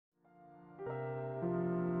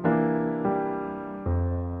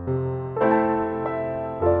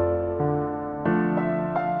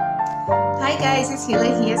guys, it's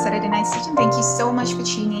Hila here, Saturday Night Stitching. Thank you so much for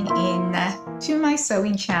tuning in to my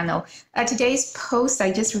sewing channel. Today's post,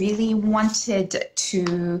 I just really wanted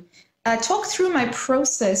to talk through my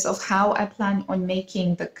process of how I plan on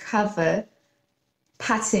making the cover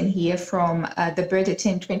pattern here from the Burda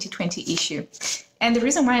 2020 issue. And the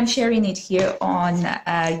reason why I'm sharing it here on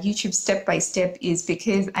YouTube step by step is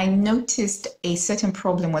because I noticed a certain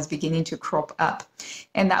problem was beginning to crop up.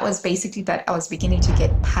 And that was basically that I was beginning to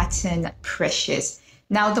get pattern pressures.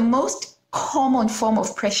 Now, the most common form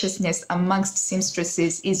of preciousness amongst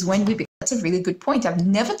seamstresses is when we become, that's a really good point. I've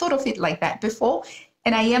never thought of it like that before.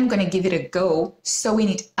 And I am going to give it a go, sewing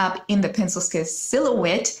it up in the pencil skirt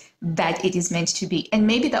silhouette that it is meant to be. And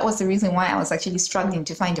maybe that was the reason why I was actually struggling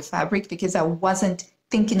to find a fabric, because I wasn't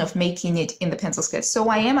thinking of making it in the pencil skirt. So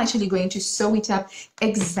I am actually going to sew it up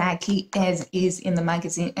exactly as is in the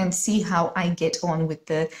magazine and see how I get on with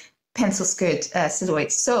the pencil skirt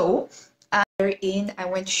silhouette. So I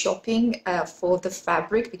went shopping for the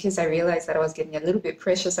fabric because I realized that I was getting a little bit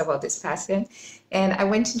precious about this pattern. And I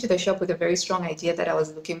went into the shop with a very strong idea that I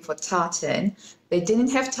was looking for tartan. They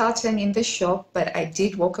didn't have tartan in the shop, but I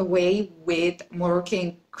did walk away with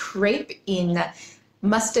Moroccan crepe in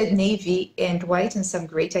mustard, navy, and white, and some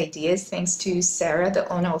great ideas thanks to Sarah, the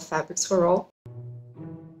owner of Fabrics for All.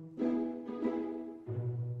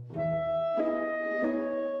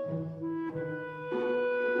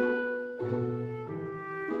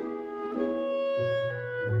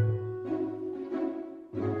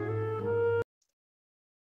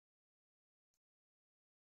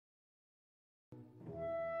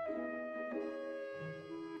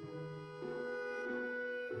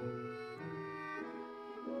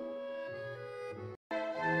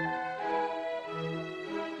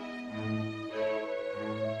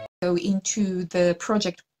 Go into the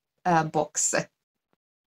project box.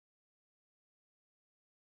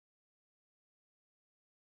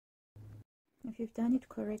 If you've done it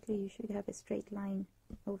correctly, you should have a straight line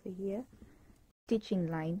over here.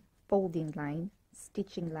 Stitching line, folding line,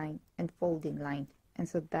 stitching line, and folding line. And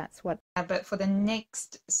so that's what... But for the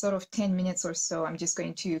next sort of 10 minutes or so, I'm just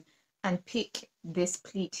going to unpick this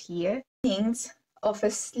pleat here. Things of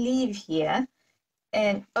a sleeve here.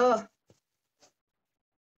 And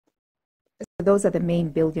those are the main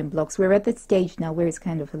building blocks. We're at the stage now where it's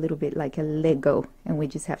kind of a little bit like a Lego, and we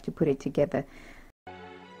just have to put it together.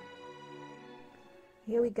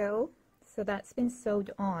 Here we go. So that's been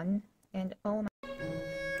sewed on, and oh my...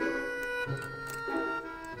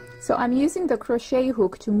 So I'm using the crochet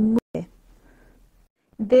hook to move it.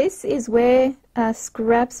 This is where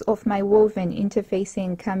scraps of my woven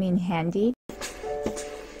interfacing come in handy.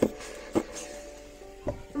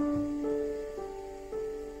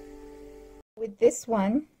 With this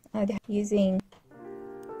one, I'm using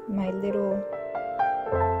my little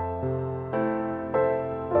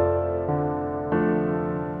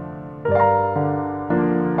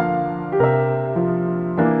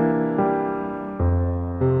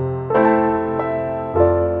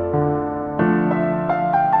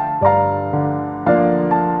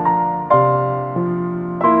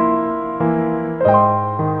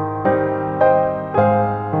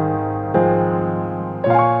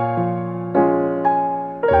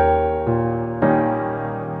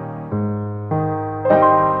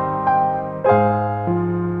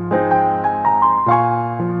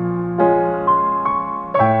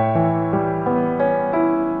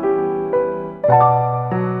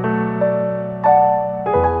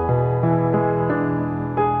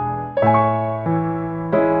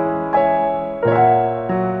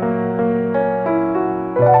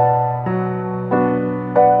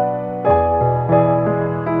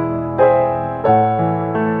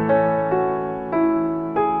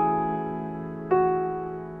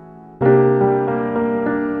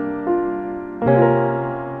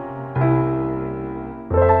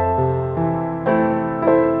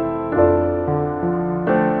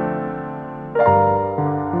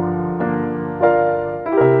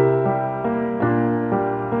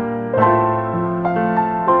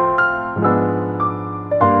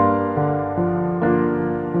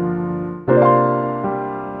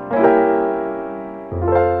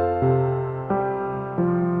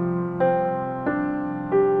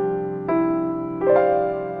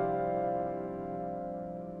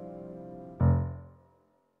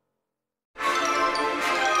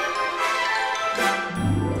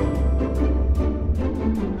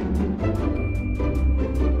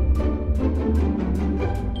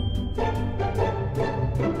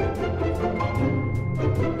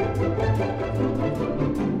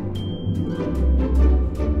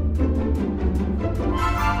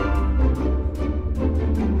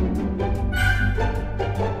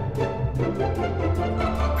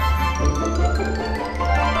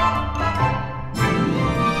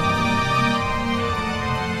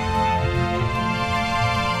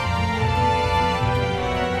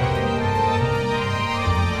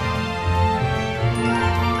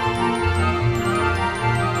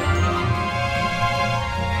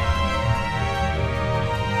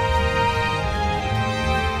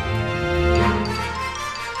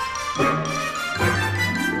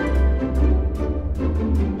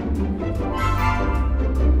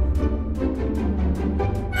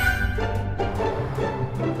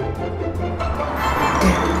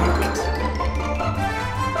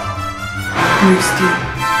Thirsty.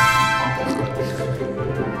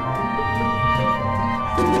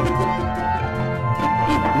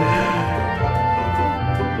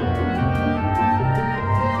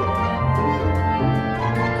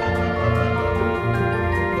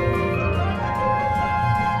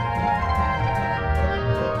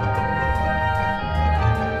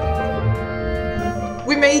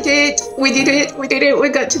 We made it. We did it. We did it. We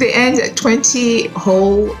got to the end. 20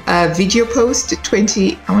 whole video posts,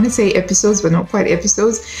 20, I want to say episodes, but not quite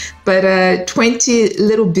episodes, but 20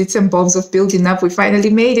 little bits and bobs of building up. We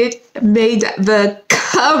finally made it. Made the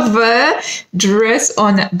cover dress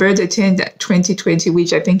on Burda 10 2020,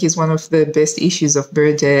 which I think is one of the best issues of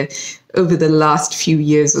Burda over the last few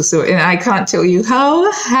years or so. And I can't tell you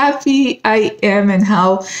how happy I am and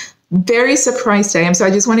how very surprised I am. So I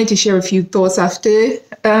just wanted to share a few thoughts afterwards,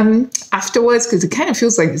 because it kind of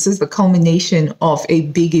feels like this is the culmination of a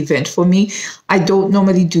big event for me. I don't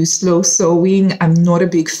normally do slow sewing. I'm not a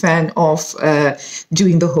big fan of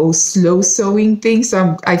doing the whole slow sewing thing.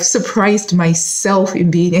 So I've surprised myself in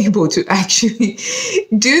being able to actually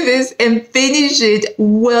do this and finish it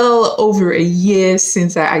well over a year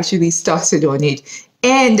since I actually started on it.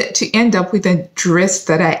 And to end up with a dress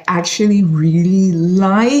that I actually really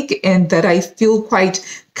like and that I feel quite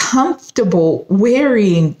comfortable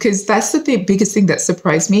wearing, because that's the biggest thing that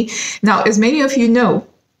surprised me. Now, as many of you know,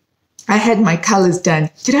 I had my colors done.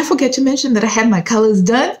 Did I forget to mention that I had my colors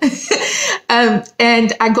done?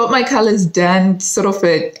 And I got my colors done sort of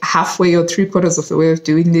at halfway or 3/4 of the way of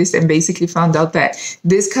doing this, and basically found out that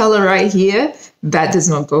this color right here, that does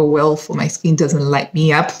not go well for my skin, doesn't light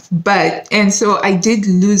me up. And so I did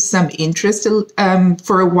lose some interest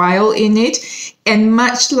for a while in it. And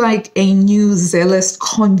much like a new zealous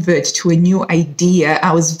convert to a new idea,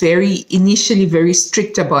 I was initially very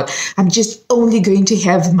strict about, I'm just only going to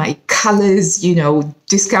have my colors, you know,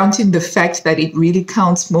 discounting the fact that it really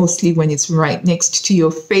counts mostly when it's right next to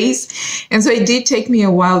your face. And so it did take me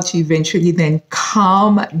a while to eventually then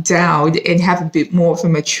calm down and have a bit more of a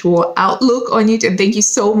mature outlook on it. And thank you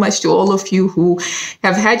so much to all of you who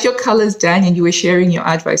have had your colors done, and you were sharing your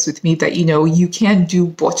advice with me that, you know, you can do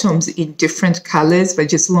bottoms in different colors, but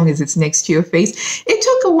just as long as it's next to your face. It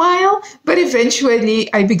took a while, but eventually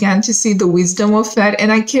I began to see the wisdom of that,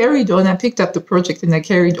 and I carried on. I picked up the project and I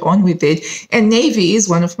carried on with it. And navy is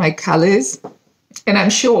one of my colors, and I'm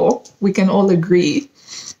sure we can all agree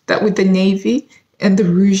that with the navy and the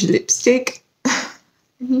rouge lipstick,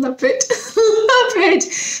 love it. Love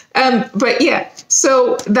it. But yeah,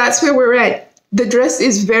 so that's where we're at. The dress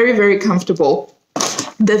is very, very comfortable.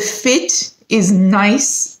 The fit is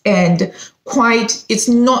nice and it's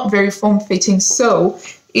not very form-fitting. So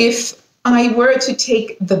if I were to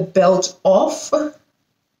take the belt off,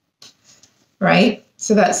 right?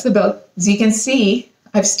 So that's the belt. As you can see,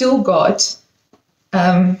 I've still got,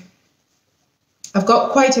 I've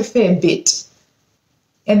got quite a fair bit.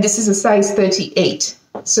 And this is a size 38.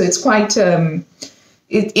 So it's quite, it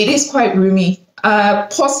is quite roomy.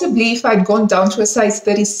 Possibly if I'd gone down to a size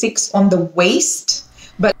 36 on the waist,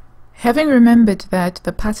 but having remembered that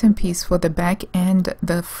the pattern piece for the back and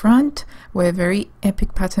the front were very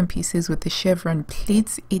epic pattern pieces with the chevron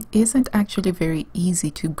pleats, it isn't actually very easy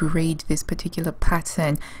to grade this particular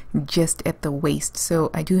pattern just at the waist. So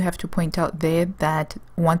I do have to point out there that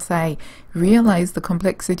once I realize the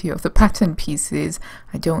complexity of the pattern pieces,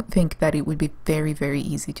 I don't think that it would be very, very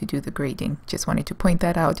easy to do the grading. Just wanted to point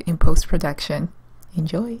that out in post-production.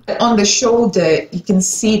 Enjoy. On the shoulder, you can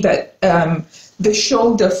see that the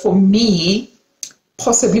shoulder for me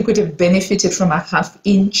possibly could have benefited from a 1/2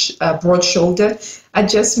 inch broad shoulder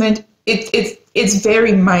adjustment. It's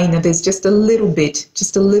very minor. There's just a little bit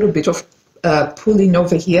of pulling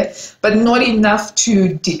over here, but not enough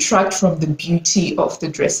to detract from the beauty of the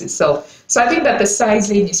dress itself. So I think that the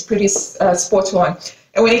sizing is pretty spot on.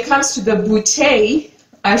 And when it comes to the bootay,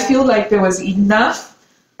 I feel like there was enough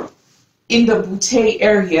in the bootay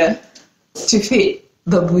area to fit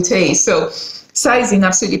the bootay. So sizing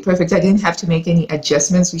absolutely perfect. I didn't have to make any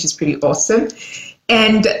adjustments, which is pretty awesome.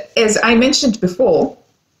 And as I mentioned before,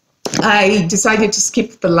 I decided to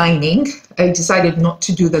skip the lining. I decided not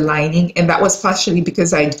to do the lining, and that was partially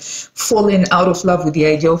because I'd fallen out of love with the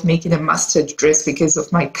idea of making a mustard dress because of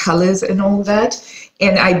my colors and all that.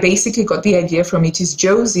 And I basically got the idea from It Is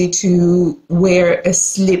Josie to wear a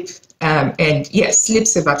slip. And yeah,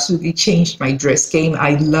 slips have absolutely changed my dress game.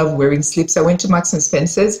 I love wearing slips. I went to Marks and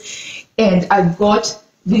Spencer's and I got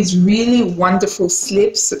these really wonderful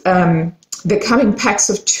slips. They come in packs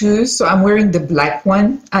of 2. So I'm wearing the black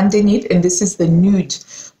one underneath, and this is the nude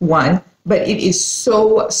one. But it is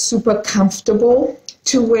so super comfortable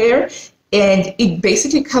to wear, and it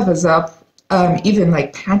basically covers up even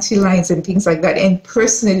like panty lines and things like that. And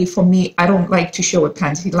personally, for me, I don't like to show a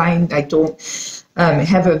panty line. I don't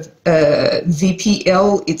have a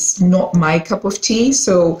VPL. It's not my cup of tea.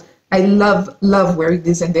 So I love wearing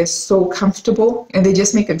these, and they're so comfortable, and they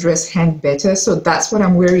just make a dress hang better. So that's what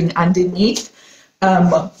I'm wearing underneath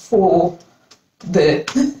for the,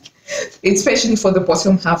 especially for the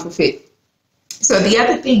bottom half of it. So the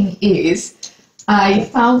other thing is, I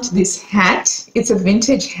found this hat. It's a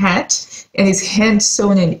vintage hat, and it's hand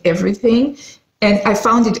sewn and everything. And I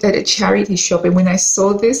found it at a charity shop. And when I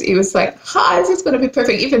saw this, it was like, this is going to be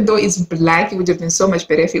perfect. Even though it's black, it would have been so much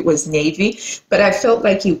better if it was navy. But I felt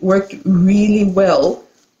like it worked really well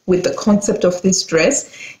with the concept of this dress.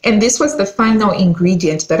 And this was the final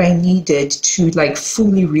ingredient that I needed to like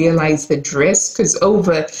fully realize the dress. Because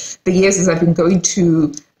over the years, as I've been going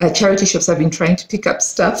to charity shops, I've been trying to pick up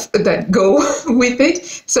stuff that go with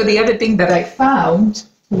it. So the other thing that I found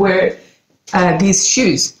were these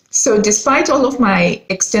shoes. So despite all of my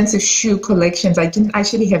extensive shoe collections, I didn't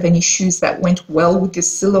actually have any shoes that went well with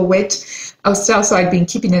this silhouette. So I'd been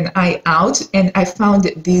keeping an eye out, and I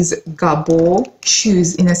found these Gabor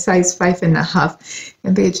shoes in a size 5.5,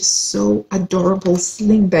 and they're just so adorable.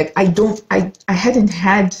 Sling bag. I hadn't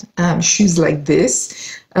had shoes like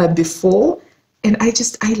this before, and I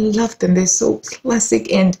love them. They're so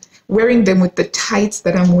classic, and wearing them with the tights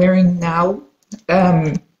that I'm wearing now,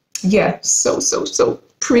 yeah, so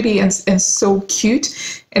pretty and so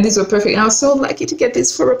cute. And these were perfect. I was so lucky to get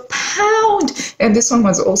this for £1, and this one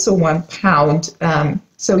was also £1.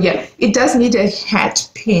 So yeah, it does need a hat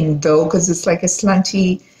pin though, because it's like a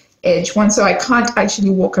slanty edge one, so I can't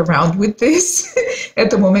actually walk around with this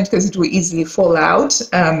at the moment because it will easily fall out.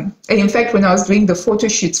 And in fact, when I was doing the photo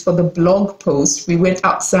shoots for the blog post, we went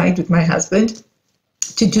outside with my husband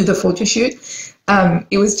to do the photo shoot.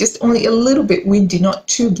 It was just only a little bit windy, not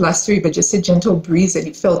too blustery, but just a gentle breeze, and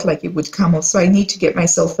it felt like it would come off. So I need to get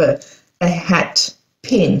myself a hat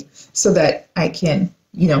pin so that I can,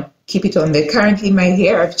 keep it on there. Currently, my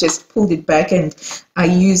hair, I've just pulled it back, and I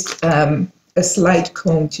used a slide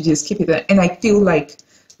comb to just keep it there. And I feel like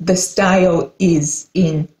the style is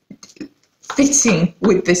in fitting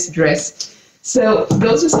with this dress. So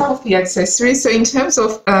those are some of the accessories. So in terms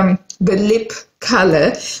of the lip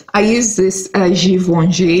color, I use this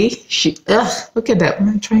Givenchy. Look at that.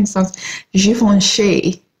 I'm trying something.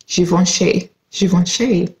 Givenchy.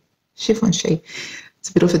 It's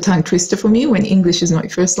a bit of a tongue twister for me when English is not your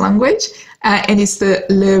first language. And it's the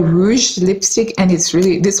Le Rouge lipstick. And it's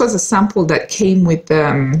really, this was a sample that came with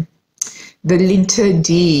the Linter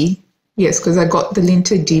D. Yes, because I got the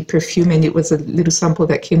Linter D perfume, and it was a little sample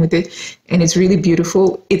that came with it. And it's really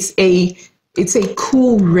beautiful. It's a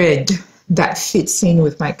cool red that fits in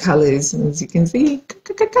with my colors, and as you can see,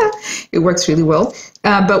 it works really well.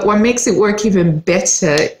 But what makes it work even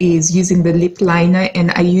better is using the lip liner,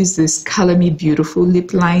 and I use this Color Me Beautiful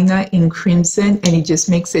lip liner in crimson, and it just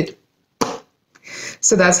makes it.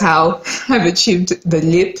 So that's how I've achieved the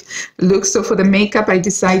lip look. So for the makeup, I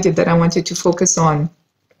decided that I wanted to focus on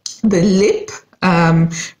the lip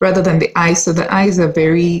rather than the eyes. So the eyes are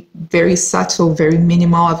very, very subtle, very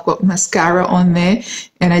minimal. I've got mascara on there,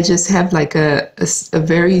 and I just have like a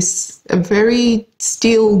very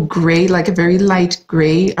steel gray, like a very light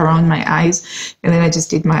gray around my eyes. And then I just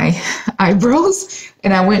did my eyebrows,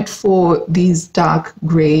 and I went for these dark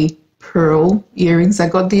gray pearl earrings. I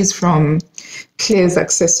got these from Claire's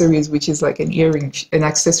Accessories, which is like an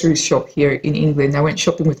accessory shop here in England. I went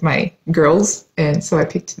shopping with my girls, and so I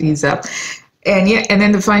picked these up. And yeah, and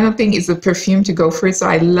then the final thing is the perfume to go for it. So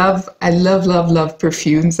I love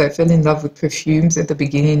perfumes. I fell in love with perfumes at the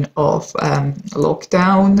beginning of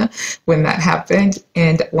lockdown when that happened.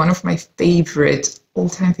 And one of my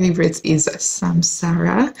all-time favorites is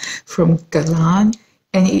Samsara from Galan.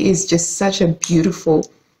 And it is just such a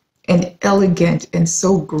beautiful and elegant and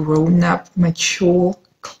so grown-up, mature,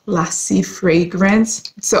 classy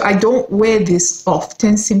fragrance. So I don't wear this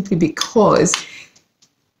often simply because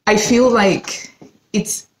I feel like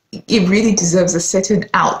it really deserves a certain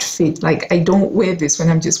outfit. Like I don't wear this when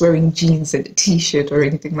I'm just wearing jeans and a t-shirt or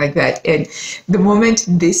anything like that. And the moment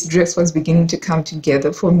this dress was beginning to come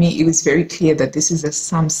together for me, it was very clear that this is a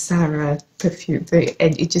Samsara perfume.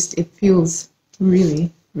 And it feels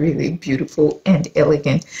really, really beautiful and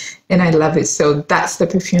elegant, and I love it. So that's the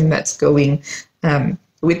perfume that's going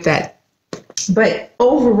with that. But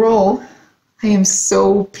overall, I am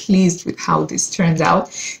so pleased with how this turned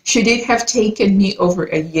out. Should it have taken me over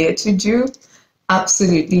a year to do?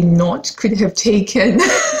 Absolutely not. Could have taken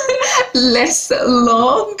less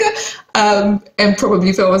long. And probably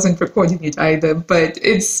if I wasn't recording it either, but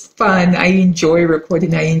it's fun. I enjoy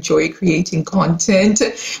recording. I enjoy creating content.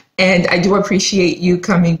 And I do appreciate you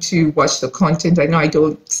coming to watch the content. I know I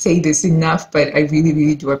don't say this enough, but I really,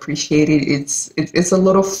 really do appreciate it. It's a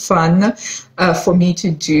lot of fun for me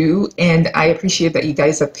to do. And I appreciate that you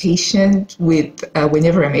guys are patient with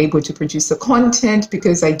whenever I'm able to produce the content,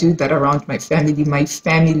 because I do that around my family. My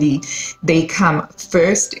family, they come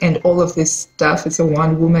first, and all of this stuff is a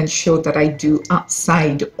one-woman show that I do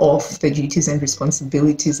outside of the duties and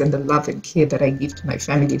responsibilities and the love and care that I give to my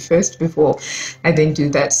family first before I then do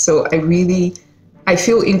that. So I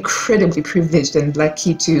feel incredibly privileged and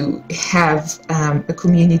lucky to have a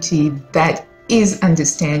community that is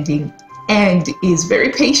understanding and is very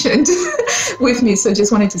patient with me. So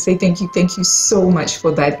just wanted to say thank you so much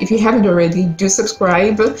for that. If you haven't already, do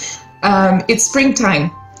subscribe. It's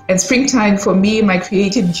springtime. And springtime for me, my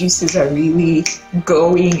creative juices are really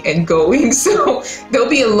going and going. So there'll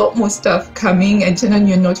be a lot more stuff coming, and turn on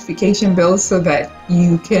your notification bell so that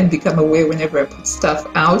you can become aware whenever I put stuff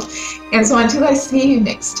out. And so until I see you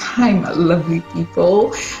next time, lovely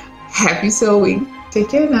people, happy sewing. Take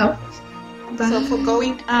care now. Bye. So for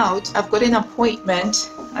going out, I've got an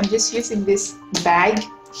appointment. I'm just using this bag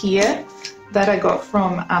here that I got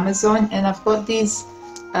from Amazon, and I've got these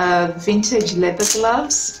vintage leather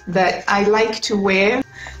gloves that I like to wear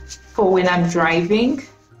for when I'm driving.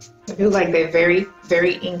 I feel like they're very,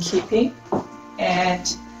 very in keeping.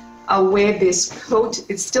 And I'll wear this coat.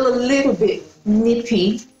 It's still a little bit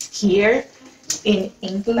nippy here in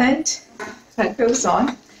England. That goes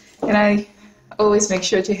on. And I always make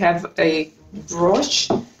sure to have a brush.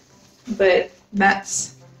 But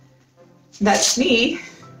that's me,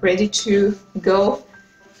 ready to go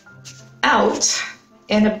out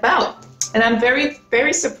and about. And I'm very,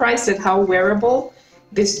 very surprised at how wearable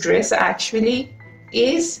this dress actually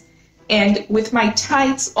is. And with my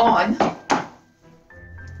tights on,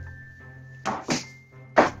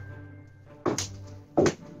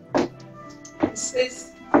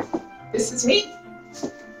 this is me.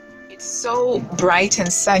 It's so bright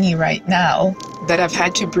and sunny right now that I've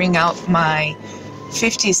had to bring out my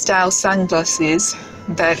 50s style sunglasses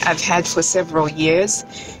that I've had for several years.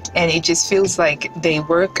 And it just feels like they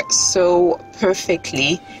work so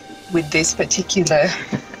perfectly with this particular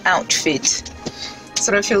outfit.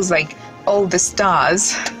 Sort of feels like all the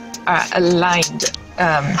stars are aligned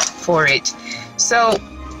for it. So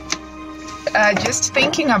just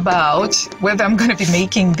thinking about whether I'm going to be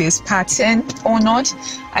making this pattern or not.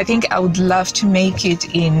 I think I would love to make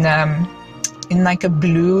it in like a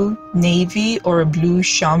blue navy or a blue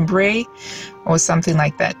chambray or something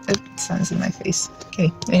like that. Oh, sun's in my face.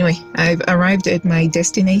 Okay, anyway, I've arrived at my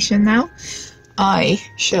destination now. I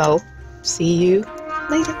shall see you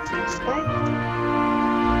later. Bye.